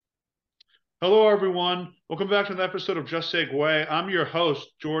Hello, everyone. Welcome back to another episode of Just Say Guay. I'm your host,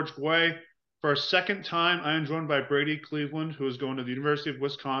 George Guay. For a second time, I am joined by Brady Cleveland, who is going to the University of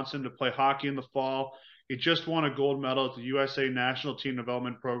Wisconsin to play hockey in the fall. He just won a gold medal at the USA National Team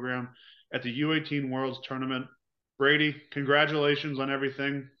Development Program at the U18 Worlds tournament. Brady, congratulations on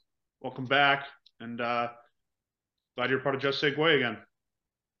everything. Welcome back, and glad you're part of Just Say Guay again.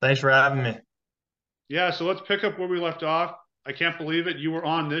 Thanks for having me. Yeah, so let's pick up where we left off. I can't believe it. You were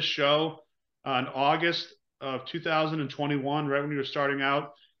on this show in August of 2021, right when you were starting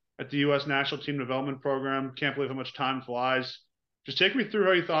out at the U.S. National Team Development Program. Can't believe how much time flies. Just take me through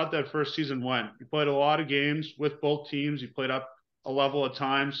how you thought that first season went. You played a lot of games with both teams. You played up a level at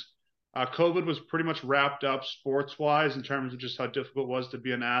times. COVID was pretty much wrapped up sports wise in terms of just how difficult it was to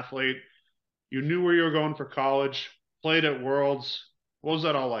be an athlete. You knew where you were going for college, played at Worlds. What was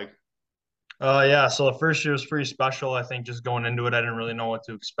that all like? Yeah, so the first year was pretty special. I think just going into it, I didn't really know what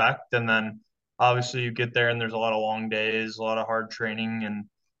to expect. And then obviously you get there and there's a lot of long days, a lot of hard training and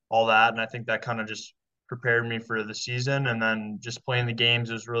all that. And I think that kind of just prepared me for the season. And then just playing the games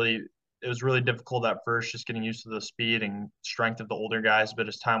it was really difficult at first, just getting used to the speed and strength of the older guys. But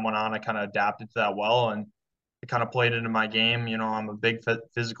as time went on, I kind of adapted to that well and it kind of played into my game. I'm a big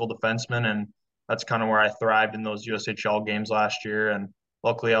physical defenseman and that's kind of where I thrived in those USHL games last year. And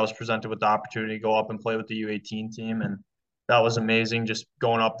luckily I was presented with the opportunity to go up and play with the U18 team, and that was amazing, just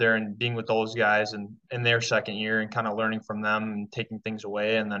going up there and being with those guys and in their second year and kind of learning from them and taking things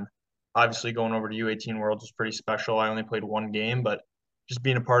away. And then obviously going over to U18 Worlds was pretty special. I only played one game, but just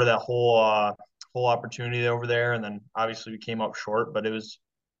being a part of that whole opportunity over there. And then obviously we came up short, but it was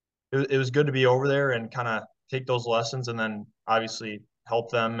good to be over there and kind of take those lessons and then obviously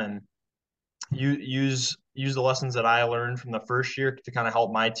help them and use the lessons that I learned from the first year to kind of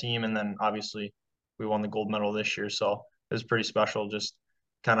help my team. And then obviously we won the gold medal this year, so it was pretty special. Just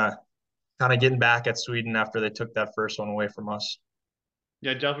kind of kind of getting back at Sweden after they took that first one away from us.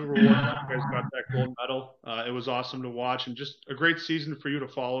 Yeah, definitely rewarding that you guys got that gold medal. It was awesome to watch and just a great season for you to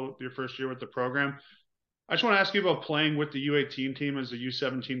follow your first year with the program. I just want to ask you about playing with the U18 team as a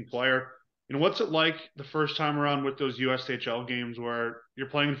U17 player. What's it like the first time around with those USHL games where you're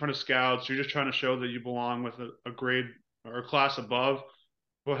playing in front of scouts, you're just trying to show that you belong with a grade or a class above.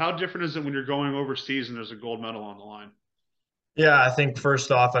 Well, how different is it when you're going overseas and there's a gold medal on the line? Yeah, I think first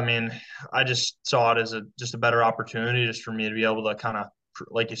off, I mean, I just saw it as just a better opportunity just for me to be able to kind of,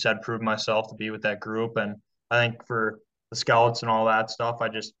 like you said, prove myself to be with that group. And I think for the scouts and all that stuff, I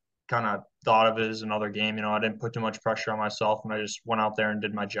just kind of thought of it as another game. I didn't put too much pressure on myself, and I just went out there and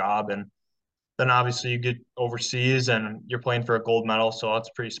did my job. And then obviously you get overseas and you're playing for a gold medal, so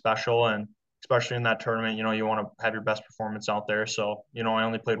that's pretty special. And especially in that tournament, you want to have your best performance out there. So, I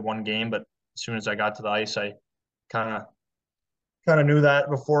only played one game, but as soon as I got to the ice, I kind of kind of knew that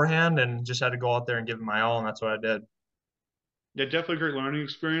beforehand and just had to go out there and give it my all, and that's what I did. Yeah, definitely a great learning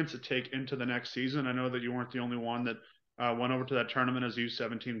experience to take into the next season. I know that you weren't the only one that went over to that tournament as a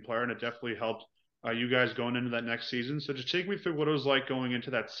U17 player, and it definitely helped you guys going into that next season. So just take me through what it was like going into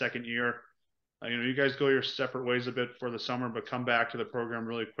that second year. You guys go your separate ways a bit for the summer, but come back to the program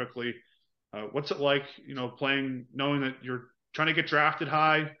really quickly. What's it like, playing, knowing that you're trying to get drafted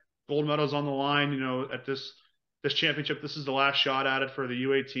high, gold medals on the line, at this championship, this is the last shot at it for the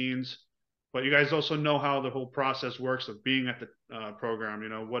U18s. But you guys also know how the whole process works of being at the program,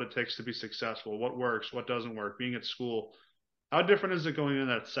 what it takes to be successful, what works, what doesn't work, being at school. How different is it going in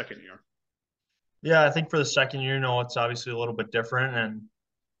that second year? Yeah, I think for the second year, it's obviously a little bit different, and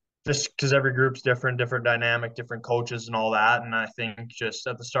just because every group's different, different dynamic, different coaches, and all that. And I think just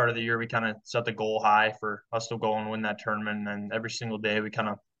at the start of the year, we kind of set the goal high for us to go and win that tournament. And every single day, we kind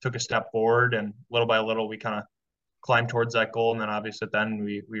of took a step forward, and little by little, we kind of climbed towards that goal. And then obviously, at the end,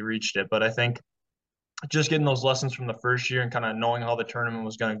 we reached it. But I think just getting those lessons from the first year and kind of knowing how the tournament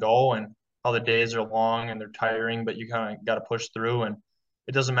was going to go and how the days are long and they're tiring, but you kind of got to push through. And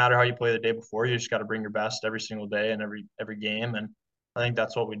it doesn't matter how you play the day before; you just got to bring your best every single day and every game. And I think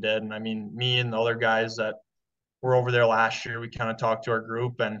that's what we did. And I mean, me and the other guys that were over there last year, we kind of talked to our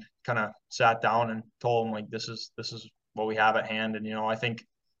group and kind of sat down and told them like this is what we have at hand. And I think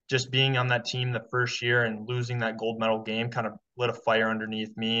just being on that team the first year and losing that gold medal game kind of lit a fire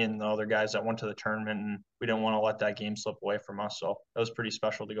underneath me and the other guys that went to the tournament, and we didn't want to let that game slip away from us. So it was pretty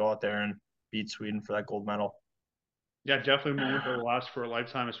special to go out there and beat Sweden for that gold medal. Yeah, definitely a moment that will last for a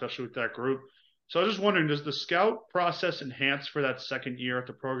lifetime, especially with that group. So I was just wondering, does the scout process enhance for that second year at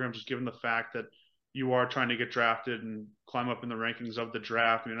the program, just given the fact that you are trying to get drafted and climb up in the rankings of the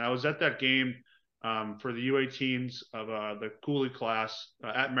draft? I was at that game for the U18s of the Cooley class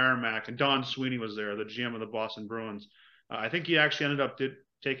at Merrimack, and Don Sweeney was there, the GM of the Boston Bruins. I think he actually ended up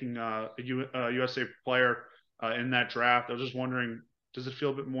taking a USA player in that draft. I was just wondering, does it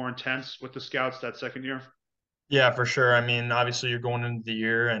feel a bit more intense with the scouts that second year? Yeah, for sure. I mean, obviously you're going into the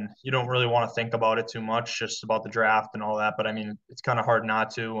year and you don't really want to think about it too much, just about the draft and all that. But I mean, it's kind of hard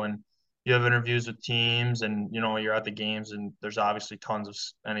not to when you have interviews with teams and you're at the games and there's obviously tons of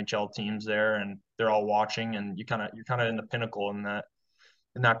NHL teams there and they're all watching and you're kind of in the pinnacle in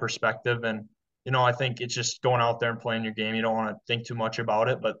that perspective. And I think it's just going out there and playing your game. You don't want to think too much about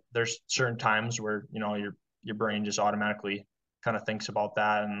it, but there's certain times where your brain just automatically kind of thinks about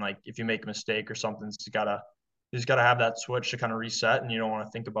that. And like if you make a mistake or something, you just gotta have that switch to kind of reset, and you don't want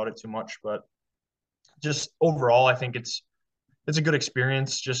to think about it too much. But just overall, I think it's a good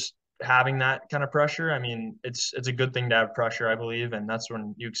experience just having that kind of pressure. I mean, it's a good thing to have pressure, I believe, and that's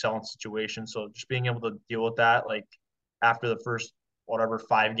when you excel in situations. So just being able to deal with that, like after the first whatever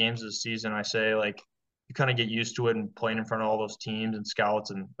 5 games of the season, I say like you kind of get used to it and playing in front of all those teams and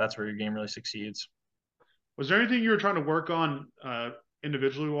scouts, and that's where your game really succeeds. Was there anything you were trying to work on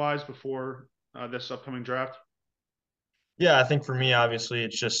individually wise before this upcoming draft? Yeah, I think for me, obviously,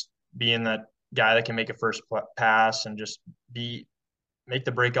 it's just being that guy that can make a first pass and just be make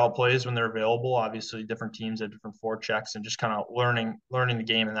the breakout plays when they're available. Obviously, different teams have different forechecks, and just kind of learning the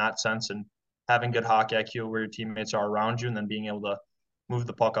game in that sense, and having good hockey IQ where your teammates are around you, and then being able to move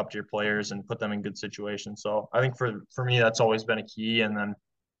the puck up to your players and put them in good situations. So I think for me, that's always been a key. And then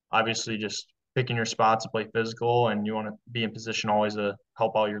obviously just picking your spots to play physical, and you want to be in position always to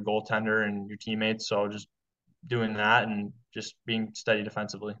help out your goaltender and your teammates. So just doing that and just being steady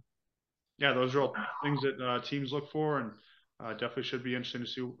defensively. Yeah, those are all things that teams look for, and definitely should be interesting to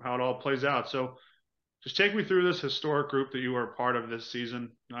see how it all plays out. So, just take me through this historic group that you were a part of this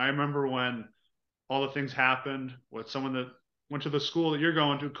season. I remember when all the things happened with someone that went to the school that you're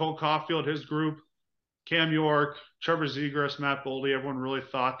going to, Cole Caulfield, his group, Cam York, Trevor Zegras, Matt Boldy. Everyone really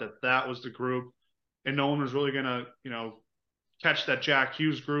thought that that was the group, and no one was really going to, catch that Jack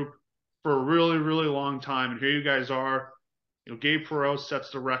Hughes group for a really, really long time. And here you guys are. Gabe Perreault sets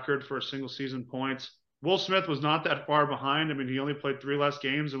the record for a single season points. Will Smith was not that far behind. I mean, he only played 3 less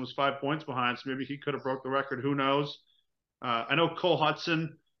games and was 5 points behind, so maybe he could have broke the record. Who knows? I know Cole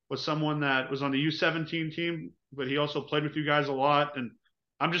Hudson was someone that was on the U17 team, but he also played with you guys a lot. And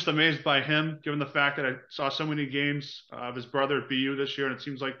I'm just amazed by him, given the fact that I saw so many games of his brother at BU this year, and it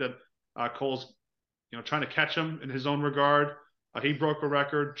seems like that Cole's trying to catch him in his own regard. He broke a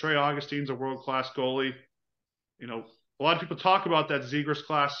record. Trey Augustine's a world class goalie. A lot of people talk about that Zegers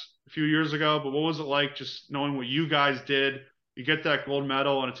class a few years ago, but what was it like just knowing what you guys did? You get that gold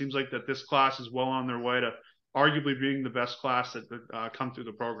medal, and it seems like that this class is well on their way to arguably being the best class that come through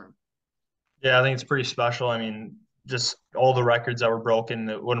the program. Yeah, I think it's pretty special. I mean, just all the records that were broken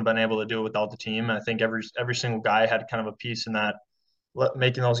that wouldn't have been able to do it without the team. And I think every single guy had kind of a piece in that,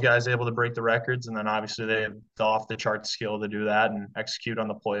 making those guys able to break the records. And then obviously they have the off the chart skill to do that and execute on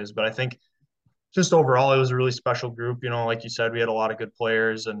the plays. But I think just overall, it was a really special group. Like you said, we had a lot of good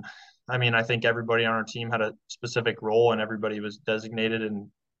players. And I mean, I think everybody on our team had a specific role and everybody was designated and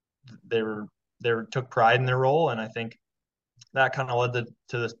they were, took pride in their role. And I think that kind of led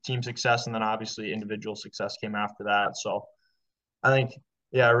to the team success. And then obviously individual success came after that. So I think,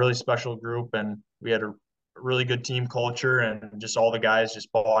 yeah, a really special group. And we had a really good team culture and just all the guys just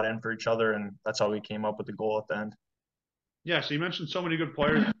bought in for each other. And that's how we came up with the goal at the end. Yeah, so you mentioned so many good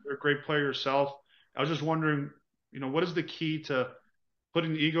players. You're a great player yourself. I was just wondering, what is the key to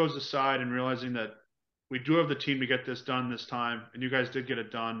putting the egos aside and realizing that we do have the team to get this done this time, and you guys did get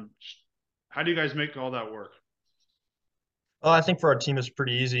it done. How do you guys make all that work? Well, I think for our team, it's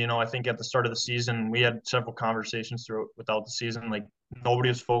pretty easy. I think at the start of the season, we had several conversations without the season. Like nobody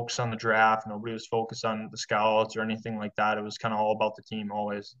was focused on the draft, nobody was focused on the scouts or anything like that. It was kind of all about the team,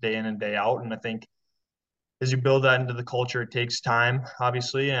 always day in and day out. And I think as you build that into the culture, it takes time,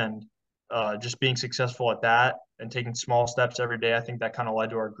 obviously, and just being successful at that and taking small steps every day. I think that kind of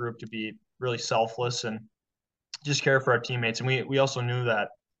led to our group to be really selfless and just care for our teammates. And we also knew that,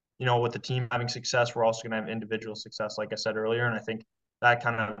 with the team having success, we're also going to have individual success, like I said earlier. And I think that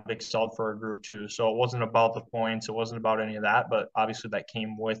kind of excelled for our group too. So it wasn't about the points, it wasn't about any of that, but obviously that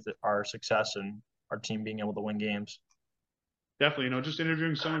came with our success and our team being able to win games. Definitely, just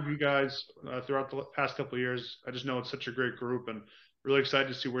interviewing some of you guys throughout the past couple of years, I just know it's such a great group, and really excited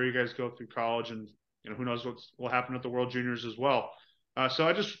to see where you guys go through college, and who knows what will happen at the World Juniors as well. So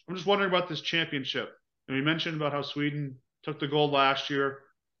I'm just wondering about this championship. And we mentioned about how Sweden took the gold last year.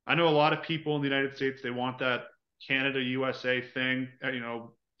 I know a lot of people in the United States, they want that Canada USA thing.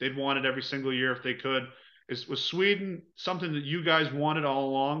 They'd want it every single year if they could. Was Sweden something that you guys wanted all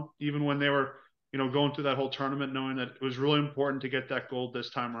along, even when they were going through that whole tournament, knowing that it was really important to get that gold this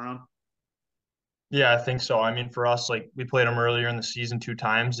time around? Yeah, I think so. I mean, for us, like we played them earlier in the season two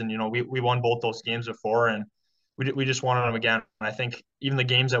times, and we won both those games before, and we just wanted them again. I think even the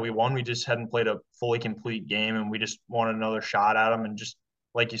games that we won, we just hadn't played a fully complete game, and we just wanted another shot at them. And just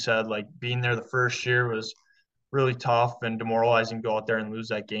like you said, like being there the first year was really tough and demoralizing to go out there and lose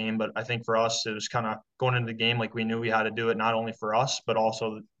that game. But I think for us, it was kind of going into the game like we knew we had to do it, not only for us, but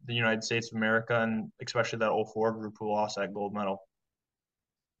also the United States of America, and especially that '04 group who lost that gold medal.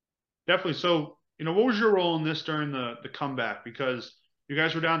 Definitely. So, what was your role in this during the comeback? Because you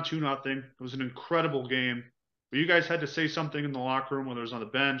guys were down 2-0. It was an incredible game. But you guys had to say something in the locker room, whether it was on the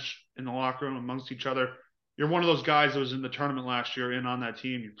bench, in the locker room, amongst each other. You're one of those guys that was in the tournament last year, in on that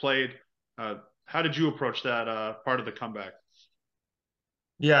team. You played. How did you approach that part of the comeback?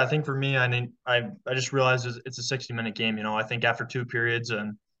 Yeah, I think for me, I mean, I just realized it's a 60-minute game. I think after two periods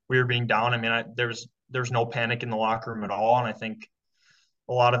and we were being down, I mean, there was no panic in the locker room at all, and I think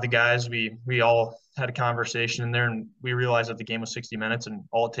a lot of the guys we all had a conversation in there, and we realized that the game was 60 minutes, and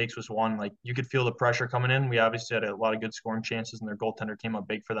all it takes was one. Like you could feel the pressure coming in. We obviously had a lot of good scoring chances, and their goaltender came up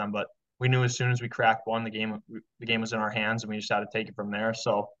big for them, but we knew as soon as we cracked one, the game was in our hands, and we just had to take it from there.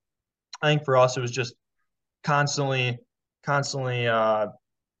 So I think for us, it was just constantly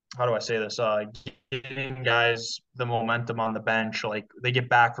how do I say this? Giving guys the momentum on the bench, like they get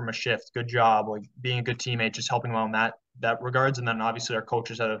back from a shift, good job, like being a good teammate, just helping them out in that regards. And then obviously our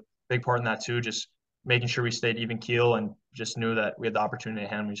coaches had a big part in that too, just making sure we stayed even keel and just knew that we had the opportunity at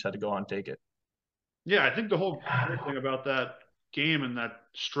hand. We just had to go on and take it. Yeah, I think the whole great thing about that game and that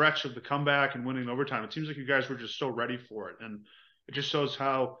stretch of the comeback and winning overtime, it seems like you guys were just so ready for it. And it just shows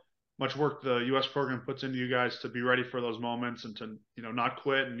how much work the US program puts into you guys to be ready for those moments and to, not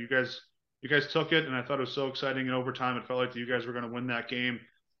quit. And you guys took it, and I thought it was so exciting in overtime. It felt like you guys were going to win that game.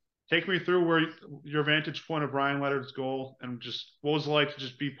 Take me through where your vantage point of Ryan Leonard's goal and just what was it like to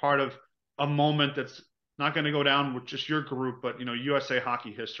just be part of a moment that's not going to go down with just your group, but USA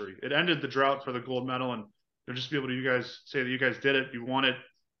hockey history. It ended the drought for the gold medal, and just be able to you guys say that you guys did it, you won it.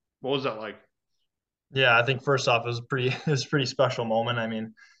 What was that like? Yeah, I think first off, it was it was a pretty special moment. I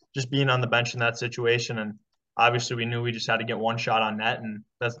mean, just being on the bench in that situation, and obviously we knew we just had to get one shot on net, and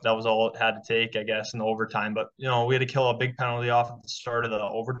that was all it had to take, I guess, in the overtime. But we had to kill a big penalty off at the start of the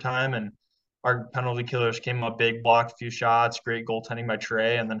overtime, and our penalty killers came up big, blocked a few shots, great goaltending by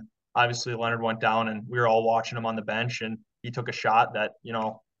Trey, and then obviously Leonard went down, and we were all watching him on the bench, and he took a shot that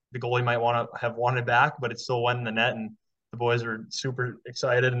the goalie might want to have wanted back, but it still went in the net, and the boys were super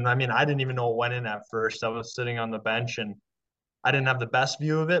excited. And I mean, I didn't even know it went in at first. I was sitting on the bench and I didn't have the best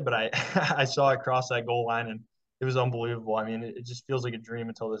view of it, but I I saw it cross that goal line and it was unbelievable. I mean, it just feels like a dream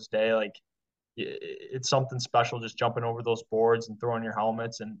until this day. Like it's something special just jumping over those boards and throwing your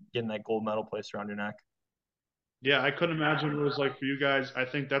helmets and getting that gold medal placed around your neck. Yeah, I couldn't imagine what it was like for you guys. I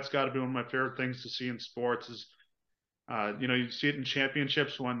think that's got to be one of my favorite things to see in sports is you see it in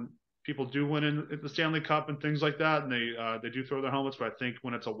championships when people do win in the Stanley Cup and things like that, and they do throw their helmets. But I think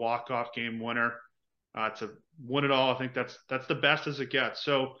when it's a walk-off game winner, to win it all, I think that's the best as it gets.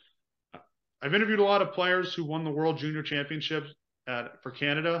 So I've interviewed a lot of players who won the World Junior Championships for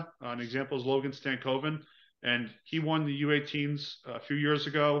Canada. An example is Logan Stankoven, and he won the U18s a few years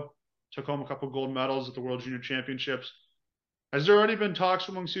ago. Took home a couple gold medals at the World Junior Championships. Has there already been talks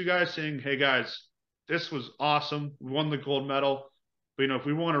amongst you guys saying, "Hey guys, this was awesome. We won the gold medal, but if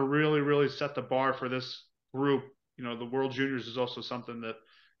we want to really, really set the bar for this group, the World Juniors is also something that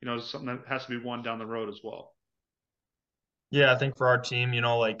is something that has to be won down the road as well." Yeah, I think for our team,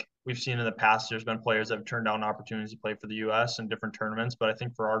 like we've seen in the past, there's been players that have turned down opportunities to play for the U.S. in different tournaments. But I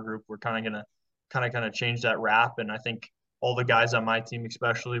think for our group, we're kind of gonna kind of change that rap. And I think all the guys on my team,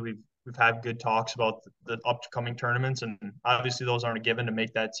 especially, we've had good talks about the upcoming tournaments, and obviously those aren't a given to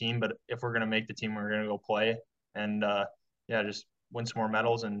make that team. But if we're gonna make the team, we're gonna go play and yeah, just win some more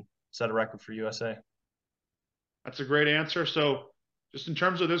medals and set a record for USA. That's a great answer. So, just in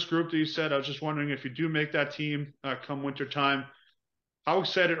terms of this group that you said, I was just wondering if you do make that team come winter time, how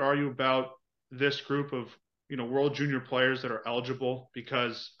excited are you about this group of World Junior players that are eligible?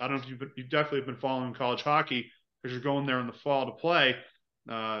 Because I don't know if you definitely have been following college hockey because you're going there in the fall to play.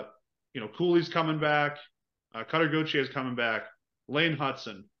 Uh, Cooley's coming back, Cutter Gauthier is coming back, Lane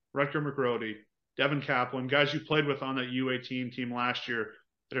Hudson, Rutger McGrody, Devin Kaplan, guys you played with on that U18 team last year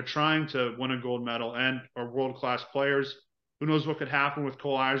that are trying to win a gold medal and are world class players. Who knows what could happen with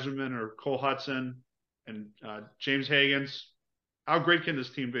Cole Eiserman or Cole Hudson and James Hagens? How great can this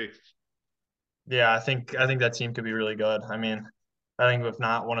team be? Yeah, I think that team could be really good. I mean, I think if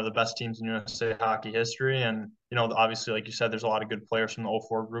not one of the best teams in USA hockey history. And, obviously, like you said, there's a lot of good players from the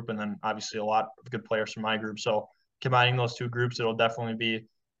 04 group and then obviously a lot of good players from my group. So combining those two groups, it'll definitely be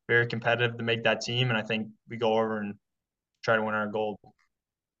very competitive to make that team. And I think we go over and try to win our gold.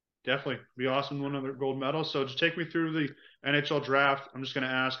 Definitely be awesome to win another gold medal. So just take me through the NHL draft. I'm just going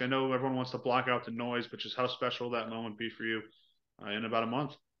to ask. I know everyone wants to block out the noise, but just how special will that moment be for you in about a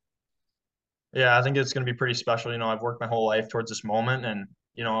month? Yeah, I think it's going to be pretty special. I've worked my whole life towards this moment. And,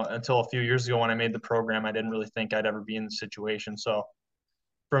 until a few years ago when I made the program, I didn't really think I'd ever be in the situation. So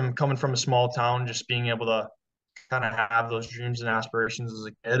from coming from a small town, just being able to kind of have those dreams and aspirations as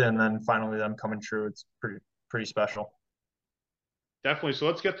a kid and then finally them coming true, it's pretty special. Definitely. So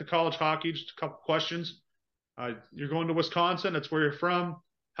let's get to college hockey. Just a couple questions. You're going to Wisconsin. That's where you're from.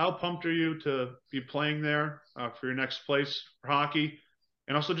 How pumped are you to be playing there for your next place for hockey?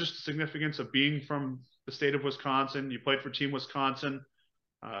 And also just the significance of being from the state of Wisconsin. You played for Team Wisconsin.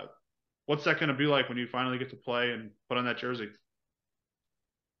 Uh, what's that going to be like when you finally get to play and put on that jersey?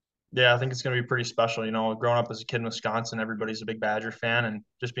 Yeah, I think it's going to be pretty special. Growing up as a kid in Wisconsin, everybody's a big Badger fan, and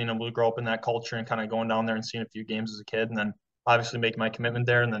just being able to grow up in that culture and kind of going down there and seeing a few games as a kid, and then obviously making my commitment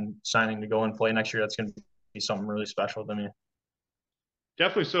there, and then signing to go and play next year. That's going to be something really special to me.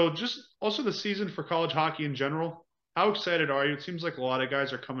 Definitely. So just also the season for college hockey in general. How excited are you? It seems like a lot of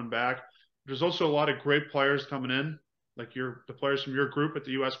guys are coming back. There's also a lot of great players coming in, like the players from your group at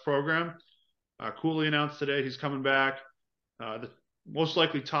the U.S. program. Cooley announced today he's coming back. The most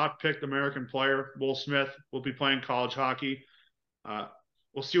likely top picked American player, Will Smith, will be playing college hockey. Uh,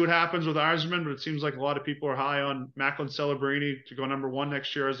 we'll see what happens with Eiserman, but it seems like a lot of people are high on Macklin Celebrini to go #1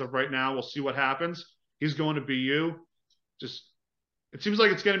 next year. As of right now, we'll see what happens. He's going to BU. Just it seems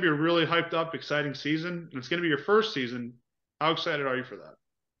like it's going to be a really hyped up, exciting season, and it's going to be your first season. How excited are you for that?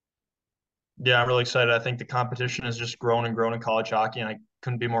 Yeah, I'm really excited. I think the competition has just grown and grown in college hockey, and I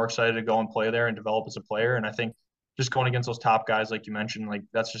couldn't be more excited to go and play there and develop as a player. And I think just going against those top guys, like you mentioned, like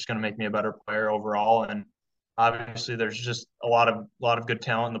that's just going to make me a better player overall. And obviously, there's just a lot of good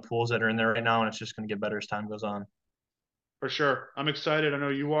talent in the pools that are in there right now, and it's just going to get better as time goes on. For sure. I'm excited. I know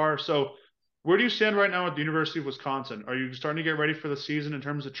you are. So, where do you stand right now at the University of Wisconsin? Are you starting to get ready for the season in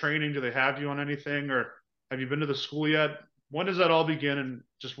terms of training? Do they have you on anything, or have you been to the school yet? When does that all begin, and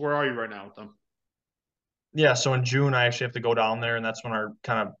just where are you right now with them? Yeah, so in June I actually have to go down there, and that's when our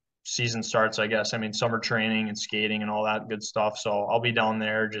kind of season starts, I guess. I mean, summer training and skating and all that good stuff. So I'll be down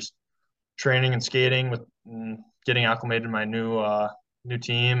there just training and skating with getting acclimated to my new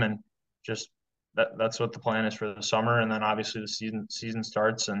team, and just that's what the plan is for the summer. And then obviously the season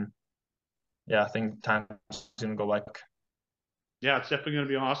starts, and yeah, I think time's gonna go like. Yeah, it's definitely going to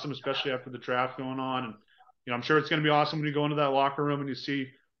be awesome, especially after the draft going on. And I'm sure it's going to be awesome when you go into that locker room and you see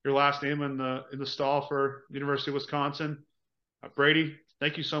your last name in the stall for University of Wisconsin. Brady,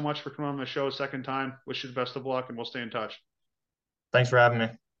 thank you so much for coming on the show a second time. Wish you the best of luck, and we'll stay in touch. Thanks for having me.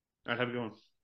 All right, have a good one.